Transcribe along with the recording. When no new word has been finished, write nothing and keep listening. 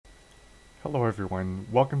Hello everyone,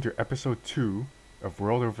 welcome to episode 2 of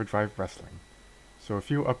World Overdrive Wrestling. So a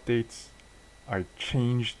few updates. I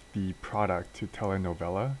changed the product to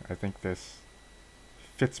telenovela. I think this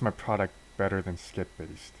fits my product better than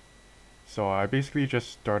skit-based. So I basically just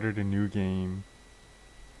started a new game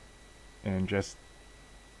and just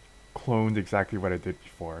cloned exactly what I did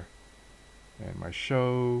before. And my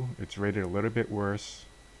show, it's rated a little bit worse.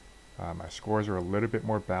 My scores are a little bit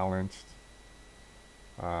more balanced.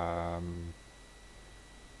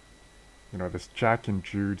 This Jack and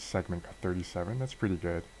Jude segment got 37. That's pretty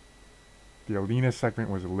good. The Alina segment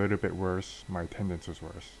was a little bit worse. My attendance was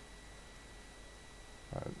worse.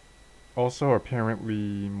 Also,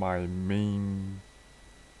 apparently, my main,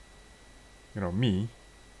 me,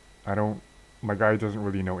 I don't, my guy doesn't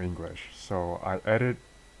really know English, so I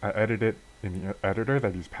edit it in the editor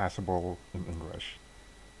that he's passable in English.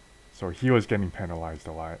 So he was getting penalized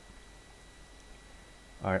a lot.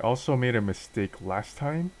 I also made a mistake last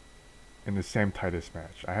time in the Sam Titus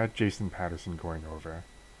match. I had Jason Patterson going over.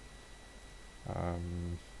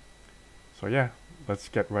 So yeah, let's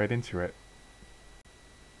get right into it.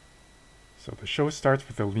 So the show starts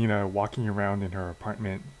with Alina walking around in her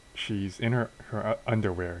apartment. She's in her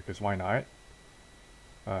underwear, because why not?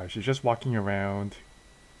 She's just walking around,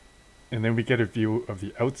 and then we get a view of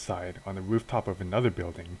the outside on the rooftop of another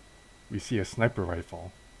building. We see a sniper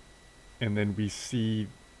rifle, and then we see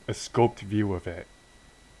a scoped view of it.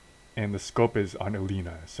 And the scope is on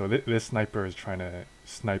Alina. So this sniper is trying to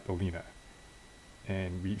snipe Alina.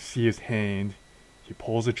 And we see his hand. He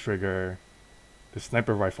pulls a trigger. The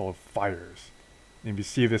sniper rifle fires. And we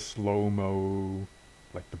see this slow-mo,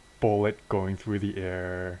 like the bullet going through the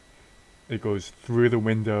air. It goes through the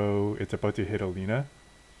window. It's about to hit Alina.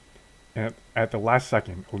 And at the last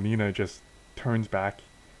second, Alina just turns back.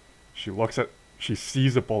 She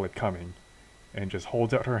sees a bullet coming. And just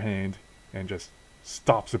holds out her hand and just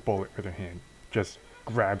stops the bullet with her hand, just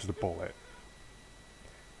grabs the bullet,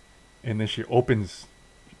 and then she opens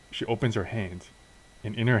her hand,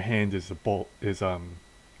 and in her hand is a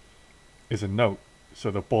note.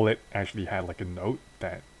 So the bullet actually had like a note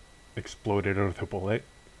that exploded out of the bullet,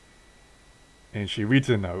 and she reads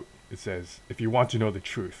the note. It says, "If you want to know the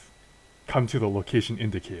truth, come to the location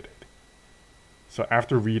indicated." So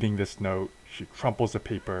after reading this note, she crumples the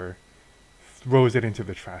paper, throws it into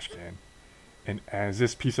the trash can. And as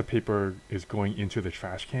this piece of paper is going into the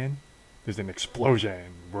trash can, there's an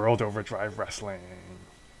explosion. World Overdrive Wrestling.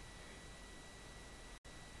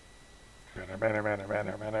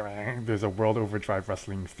 There's a World Overdrive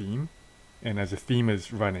Wrestling theme. And as the theme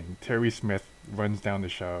is running, Terry Smith runs down the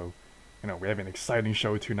show. We have an exciting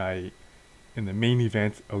show tonight. In the main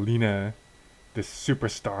event, Alina, this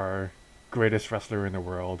superstar, greatest wrestler in the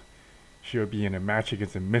world, she'll be in a match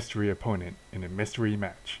against a mystery opponent in a mystery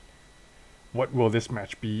match. What will this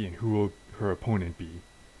match be, and who will her opponent be?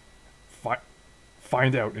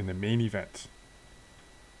 Find out in the main event.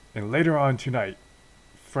 And later on tonight,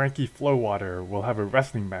 Frankie Flowwater will have a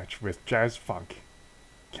wrestling match with Jazz Funk.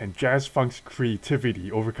 Can Jazz Funk's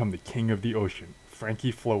creativity overcome the king of the ocean,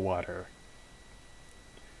 Frankie Flowwater?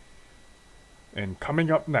 And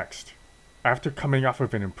coming up next, after coming off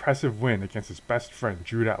of an impressive win against his best friend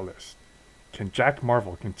Jude Atlas, can Jack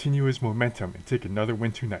Marvel continue his momentum and take another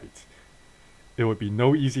win tonight? It would be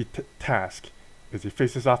no easy task as he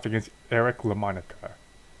faces off against Eric LaMonica.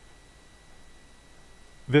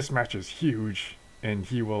 This match is huge, and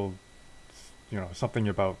he will, something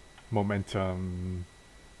about momentum,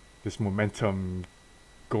 this momentum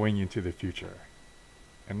going into the future.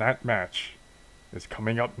 And that match is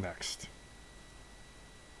coming up next.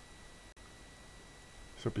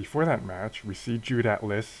 So before that match, we see Jude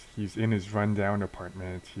Atlas. He's in his rundown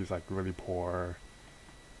apartment. He's like really poor.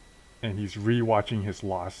 And he's re-watching his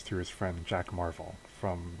loss to his friend Jack Marvel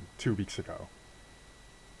from 2 weeks ago.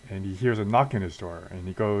 And he hears a knock on his door, and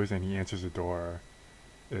he goes and he answers the door.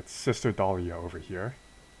 It's Sister Dahlia over here.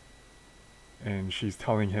 And she's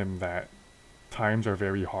telling him that times are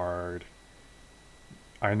very hard.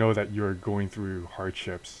 I know that you're going through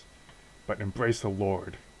hardships, but embrace the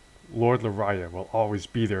Lord. Lord Lariah will always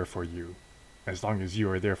be there for you, as long as you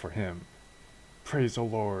are there for him. Praise the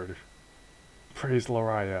Lord. Praise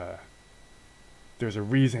Lariah. There's a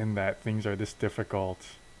reason that things are this difficult,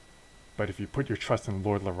 but if you put your trust in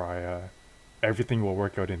Lord Lariah, everything will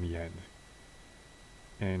work out in the end.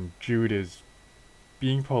 And Jude is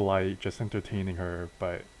being polite, just entertaining her,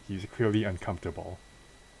 but he's clearly uncomfortable.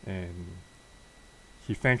 And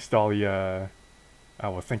he thanks Dahlia. I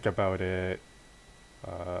will think about it.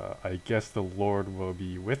 I guess the Lord will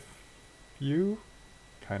be with you?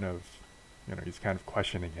 He's kind of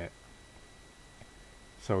questioning it.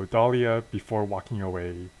 So Dahlia, before walking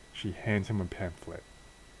away, she hands him a pamphlet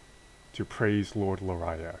to praise Lord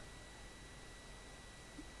Lariah.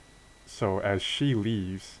 So as she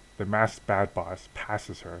leaves, the Masked Badboss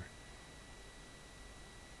passes her,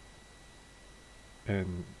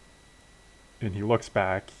 and he looks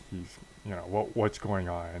back. He's, what's going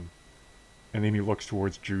on? And then he looks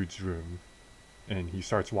towards Jude's room, and he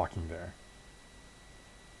starts walking there.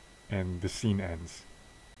 And the scene ends.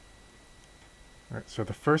 Alright, so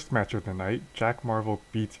the first match of the night, Jack Marvel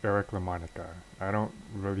beats Eric LaMonica. I don't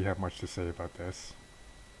really have much to say about this.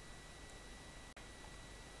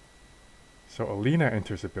 So Alina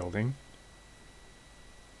enters the building,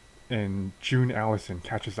 and June Allison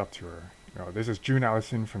catches up to her. This is June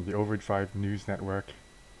Allison from the Overdrive News Network.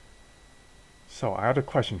 So I had a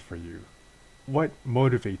question for you. What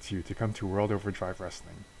motivates you to come to World Overdrive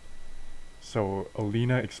Wrestling? So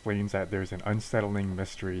Alina explains that there's an unsettling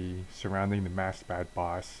mystery surrounding the Masked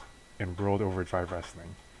Badboss in World Overdrive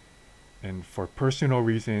Wrestling. And for personal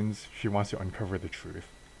reasons, she wants to uncover the truth.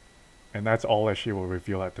 And that's all that she will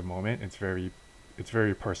reveal at the moment. It's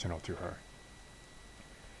very personal to her.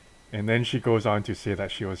 And then she goes on to say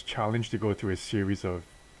that she was challenged to go through a series of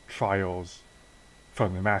trials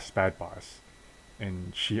from the Masked Badboss.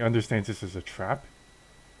 And she understands this is a trap,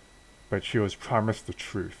 but she was promised the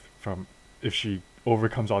truth. If she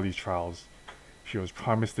overcomes all these trials, she was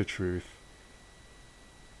promised the truth,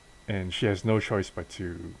 and she has no choice but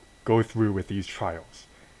to go through with these trials.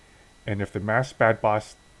 And if the Masked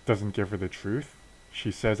Badboss doesn't give her the truth,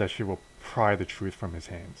 she says that she will pry the truth from his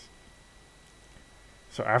hands.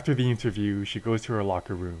 So after the interview, she goes to her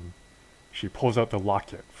locker room. She pulls out the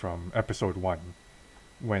locket from episode 1,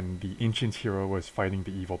 when the ancient hero was fighting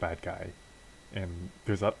the evil bad guy. And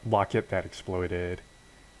there's a locket that exploded.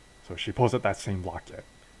 So she pulls out that same locket.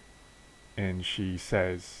 And she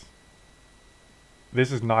says,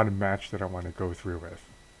 "This is not a match that I want to go through with,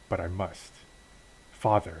 but I must.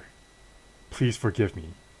 Father, please forgive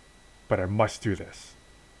me, but I must do this.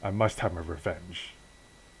 I must have my revenge."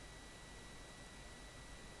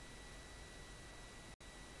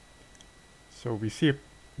 So we see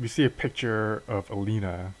a picture of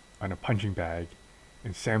Alina on a punching bag,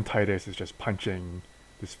 and Sam Titus is just punching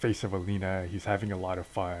this face of Alina. He's having a lot of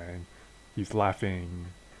fun. He's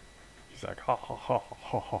laughing. He's like, "Ha ha ha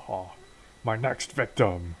ha ha ha. My next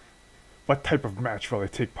victim. What type of match will I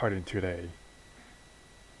take part in today?"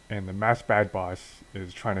 And the Masked Badboss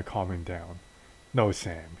is trying to calm him down. "No,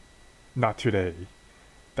 Sam. Not today.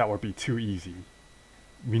 That would be too easy.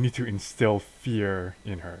 We need to instill fear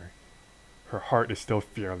in her. Her heart is still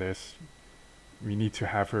fearless. We need to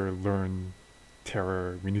have her learn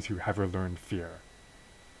terror. We need to have her learn fear.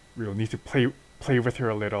 We will need to play with her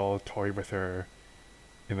a little, toy with her.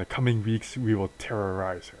 In the coming weeks, we will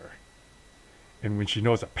terrorize her. And when she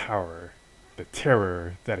knows the power, the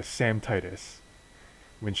terror that is Sam Titus,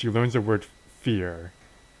 when she learns the word fear,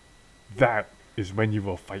 that is when you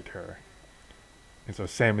will fight her." And so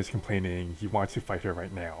Sam is complaining he wants to fight her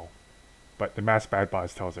right now. But the Masked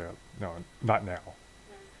Badboss tells her, "No, not now.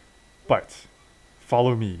 But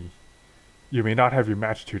follow me. You may not have your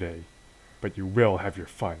match today, but you will have your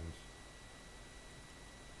fun."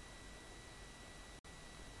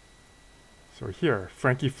 So here,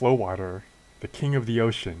 Frankie Flowwater, the king of the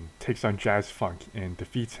ocean, takes on Jazz Funk and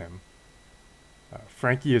defeats him.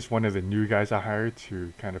 Frankie is one of the new guys I hired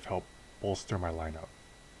to kind of help bolster my lineup.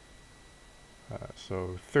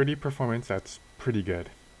 So 30 performance, that's pretty good.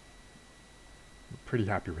 I'm pretty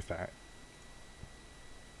happy with that.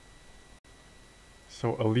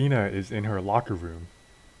 So Alina is in her locker room.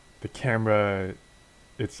 The camera,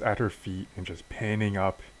 it's at her feet and just panning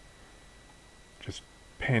up, just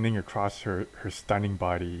panning across her stunning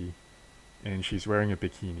body, and she's wearing a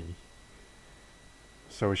bikini.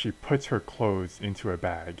 So she puts her clothes into a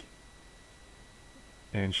bag,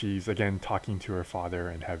 and she's again talking to her father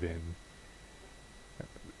in heaven.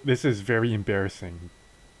 This is very embarrassing,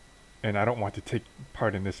 and I don't want to take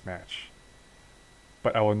part in this match.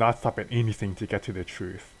 But I will not stop at anything to get to the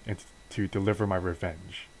truth and to deliver my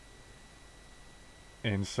revenge.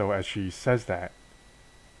 And so as she says that,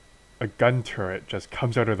 a gun turret just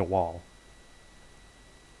comes out of the wall.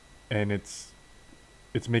 And it's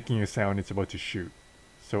making a sound, it's about to shoot.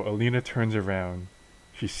 So Alina turns around,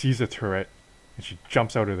 she sees the turret, and she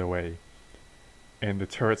jumps out of the way. And the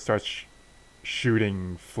turret starts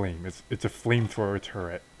shooting flame. It's a flamethrower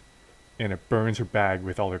turret. And it burns her bag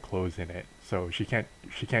with all her clothes in it. So she can't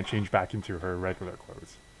change back into her regular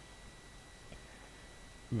clothes.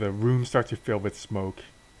 The room starts to fill with smoke,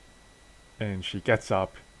 and she gets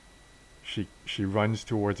up. She runs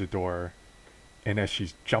towards the door, And as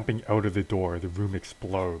she's jumping out of the door, the room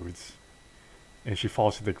explodes, and she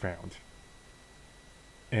falls to the ground.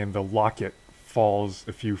 And the locket falls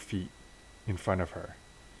a few feet in front of her.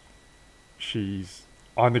 She's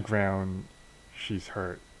on the ground, she's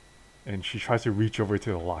hurt, and she tries to reach over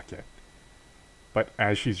to the locket. But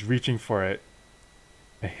as she's reaching for it,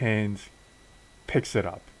 a hand picks it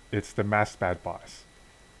up. It's the Masked Badboss.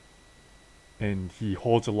 And he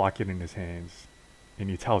holds a locket in his hands, and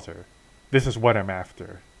he tells her, "This is what I'm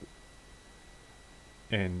after."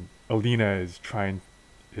 And Alina is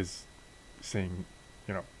saying,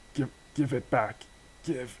 give it back,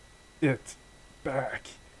 give it back.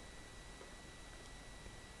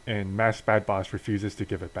 And Masked Badboss refuses to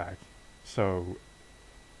give it back. So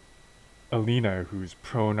Alina, who's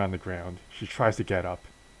prone on the ground, she tries to get up.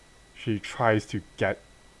 She tries to get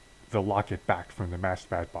the locket back from the Masked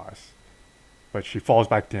Badboss, but she falls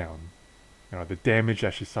back down. The damage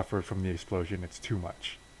that she suffered from the explosion, it's too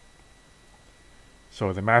much.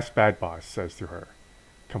 So the Masked Badboss says to her,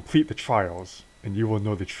 "Complete the trials, and you will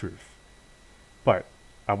know the truth. But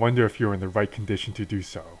I wonder if you're in the right condition to do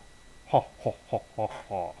so." Ha ha ha ha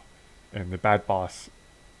ha. And the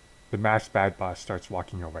Masked Badboss starts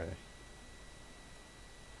walking away.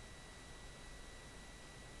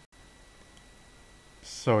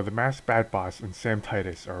 So the Masked Badboss and Sam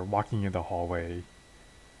Titus are walking in the hallway.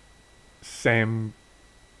 Sam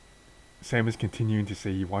is continuing to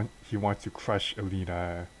say he wants to crush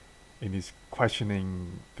Alina, and he's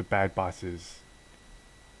questioning the Bad Boss's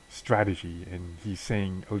strategy, and he's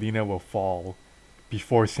saying Alina will fall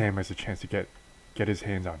before Sam has a chance to get his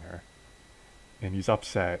hands on her. And he's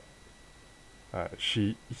upset.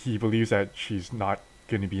 He believes that she's not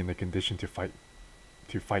going to be in the condition to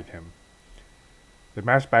fight him. The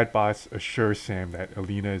Masked Badboss assures Sam that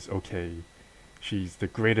Alina is okay. She's the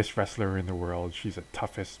greatest wrestler in the world. She's the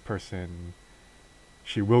toughest person.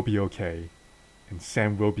 She will be okay, and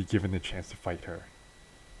Sam will be given the chance to fight her.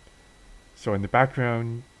 So in the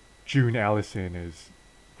background, June Allison is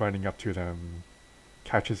running up to them,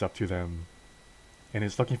 catches up to them, and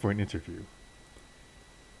is looking for an interview.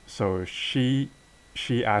 So she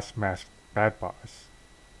asks Masked Badboss,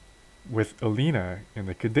 with Alina in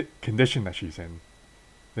the condition that she's in,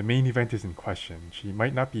 the main event is in question. She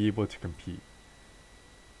might not be able to compete.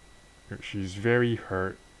 She's very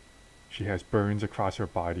hurt. She has burns across her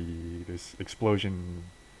body. This explosion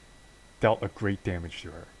dealt a great damage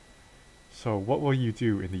to her. So what will you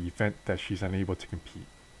do in the event that she's unable to compete?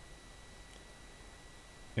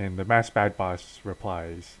 And the Masked Badboss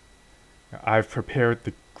replies, "I've prepared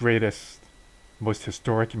the greatest, most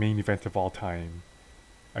historic main event of all time.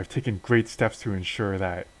 I've taken great steps to ensure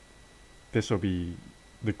that this will be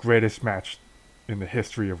the greatest match in the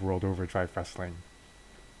history of World Overdrive Wrestling.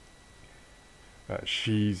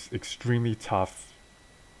 She's extremely tough.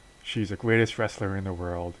 She's the greatest wrestler in the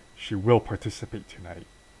world. She will participate tonight.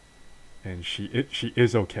 And she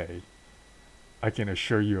is okay. I can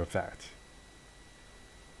assure you of that.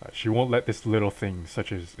 She won't let this little thing,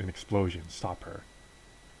 such as an explosion, stop her."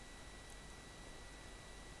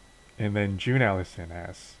 And then June Allison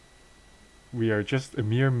asks, "We are just a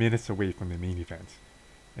mere minutes away from the main event,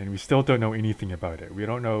 and we still don't know anything about it. We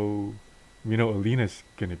know Alina's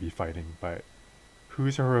going to be fighting, but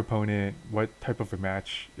who's her opponent? What type of a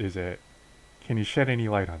match is it? Can you shed any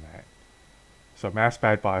light on that?" So Masked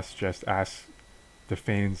Badboss just asks the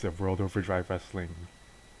fans of World Overdrive Wrestling,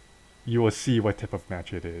 "You will see what type of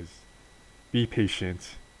match it is. Be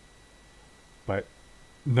patient, but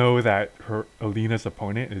know that Alina's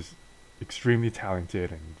opponent is extremely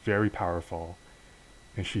talented and very powerful,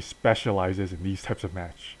 and she specializes in these types of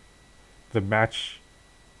match.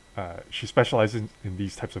 She specializes in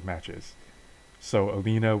these types of matches. So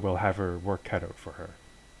Alina will have her work cut out for her.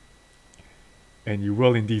 And you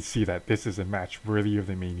will indeed see that this is a match worthy of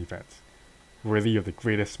the main event, worthy of the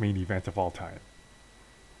greatest main event of all time."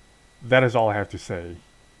 That is all I have to say.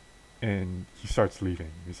 And he starts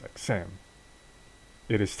leaving. He's like, "Sam,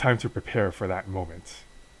 it is time to prepare for that moment."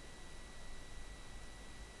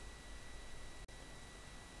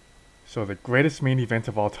 So the greatest main event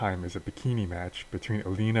of all time is a bikini match between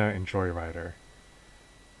Alina and Joyrider.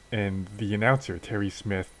 And the announcer, Terry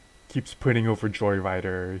Smith, keeps putting over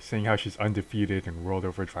Joyrider, saying how she's undefeated in World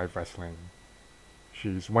Overdrive Wrestling.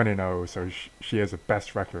 She's 1-0, so she has the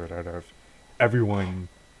best record out of everyone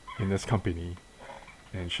in this company.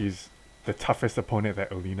 And she's the toughest opponent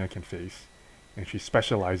that Alina can face. And she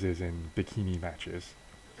specializes in bikini matches.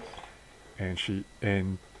 And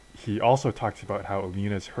he also talks about how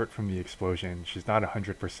Alina's hurt from the explosion. She's not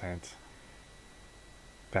 100%.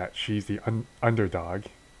 That she's the underdog,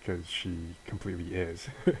 because she completely is.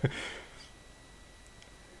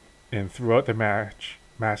 And throughout the match,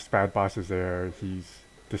 Masked Badboss is there. He's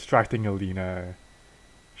distracting Alina.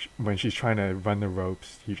 When she's trying to run the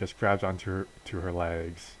ropes, he just grabs onto her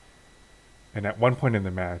legs. And at one point in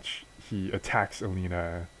the match, he attacks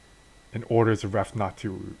Alina and orders the ref not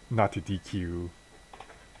to DQ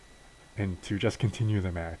and to just continue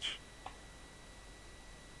the match.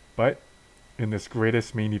 But in this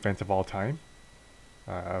greatest main event of all time,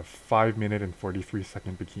 a 5-minute and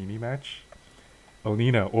 43-second bikini match,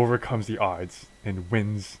 Alina overcomes the odds and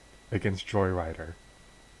wins against Joy Rider,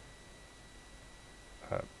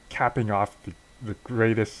 capping off the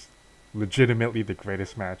greatest, legitimately the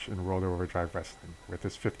greatest match in World Overdrive Wrestling with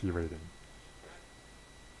this 50 rating.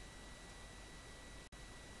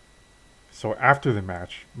 So after the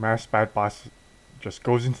match, Masked Badboss just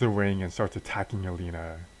goes into the ring and starts attacking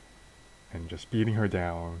Alina and just beating her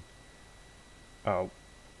down.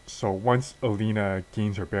 So once Alina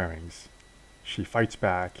gains her bearings, she fights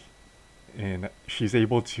back and she's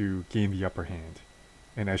able to gain the upper hand.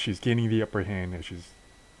 And as she's gaining the upper hand, as she's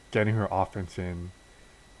getting her offense in,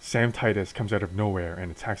 Sam Titus comes out of nowhere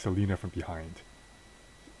and attacks Alina from behind.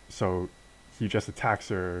 So he just attacks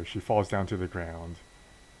her, she falls down to the ground,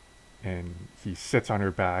 and he sits on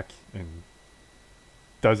her back and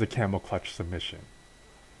does a camel clutch submission.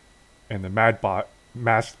 And the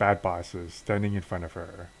Masked Badboss is standing in front of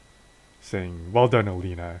her, saying, "Well done,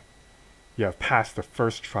 Alina. You have passed the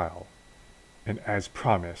first trial, and as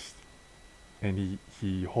promised." And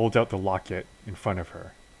he holds out the locket in front of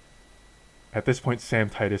her. At this point, Sam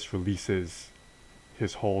Titus releases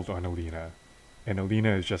his hold on Alina, and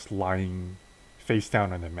Alina is just lying face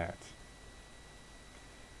down on the mat.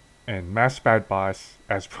 And Masked Badboss,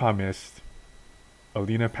 as promised,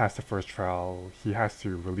 Alina passed the first trial. He has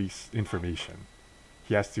to release information.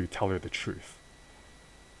 He has to tell her the truth.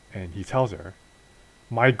 And he tells her,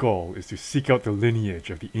 "My goal is to seek out the lineage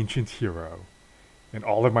of the ancient hero, and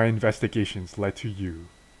all of my investigations led to you.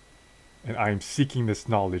 And I am seeking this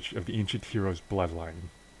knowledge of the ancient hero's bloodline.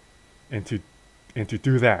 And to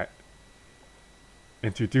do that,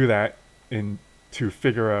 and to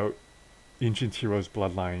figure out ancient hero's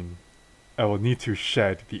bloodline, I will need to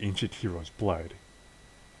shed the ancient hero's blood.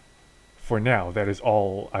 For now, that is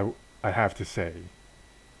all I have to say.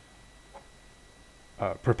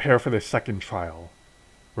 Prepare for the second trial,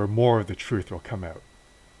 where more of the truth will come out.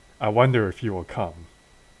 I wonder if you will come."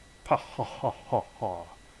 Ha ha ha ha ha.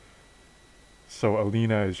 So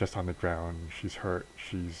Alina is just on the ground. She's hurt.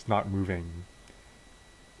 She's not moving.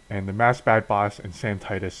 And the Masked Badboss and Sam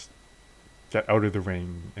Titus get out of the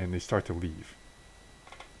ring and they start to leave.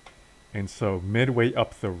 And so midway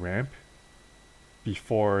up the ramp,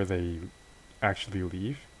 before they actually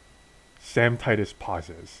leave, Sam Titus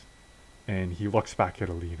pauses and he looks back at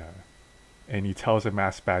Alina and he tells the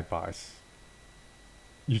Masked Badboss,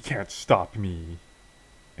 "You can't stop me."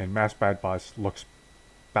 And Masked Badboss looks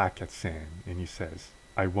back at Sam and he says,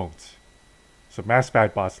 "I won't." So Masked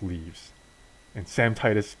Badboss leaves and Sam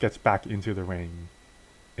Titus gets back into the ring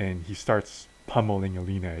and he starts pummeling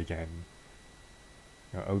Alina again.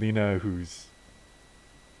 Alina, who's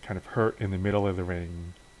kind of hurt in the middle of the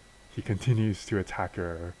ring, he continues to attack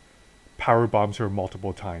her, power bombs her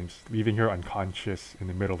multiple times, leaving her unconscious in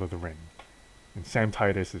the middle of the ring. And Sam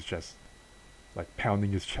Titus is just like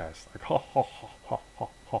pounding his chest, like ha ha ha ha ha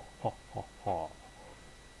ha ha ha ha.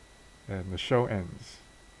 And the show ends.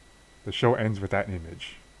 The show ends with that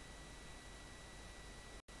image.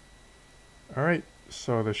 Alright,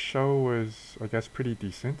 so the show was, I guess, pretty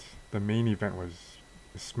decent. The main event was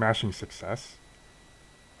a smashing success.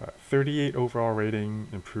 38 overall rating,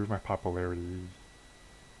 improved my popularity.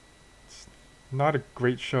 It's not a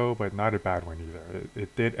great show, but not a bad one either.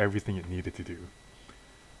 It did everything it needed to do.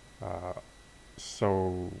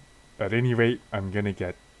 So, at any rate, I'm gonna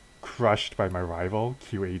get crushed by my rival,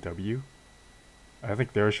 QAW. I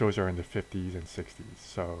think their shows are in the 50s and 60s,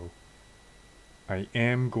 so I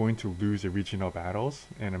am going to lose the regional battles,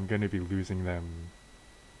 and I'm going to be losing them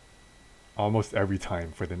almost every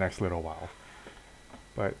time for the next little while.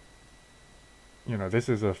 But, you know, this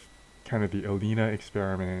is kind of the Alina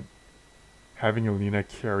experiment, having Alina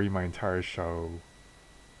carry my entire show,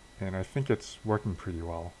 and I think it's working pretty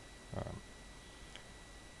well.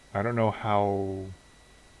 I don't know how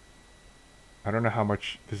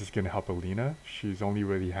much this is going to help Alina. She's only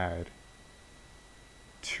really had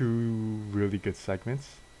 2 really good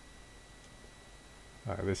segments.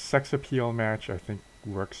 This sex appeal match I think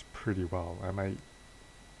works pretty well.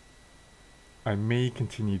 I may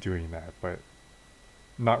continue doing that, but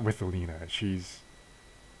not with Alina. She's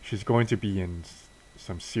going to be in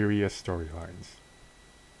some serious storylines.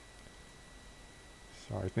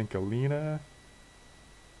 So I think Alina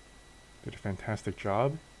did a fantastic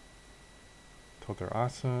job. Told they're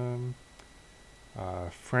awesome.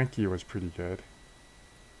 Frankie was pretty good.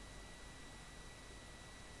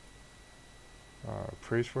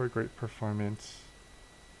 Praise for a great performance.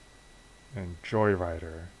 And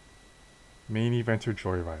Joyrider. Main eventer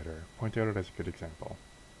Joyrider. Pointed out as a good example.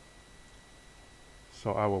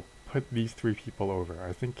 So I will put these 3 people over.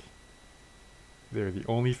 I think they're the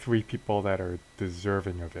only 3 people that are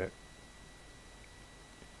deserving of it.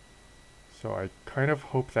 So I kind of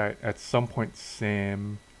hope that at some point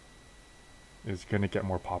Sam is gonna get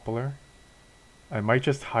more popular. I might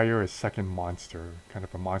just hire a second monster, kind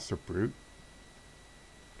of a monster brute,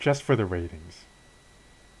 just for the ratings.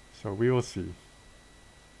 So we will see.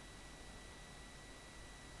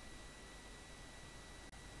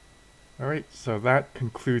 Alright, so that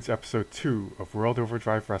concludes episode 2 of World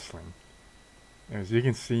Overdrive Wrestling. And as you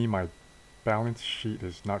can see, my balance sheet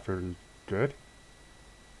is not very good.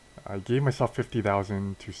 I gave myself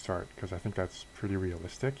 50,000 to start because I think that's pretty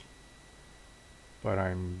realistic. But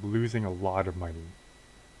I'm losing a lot of money,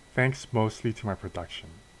 thanks mostly to my production.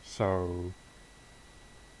 So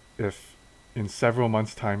if in several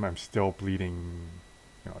months' time I'm still bleeding,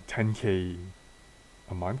 10K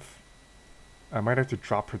a month, I might have to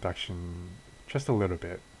drop production just a little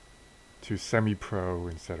bit to semi-pro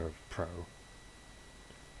instead of pro.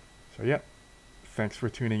 So yeah, thanks for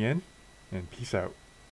tuning in, and peace out.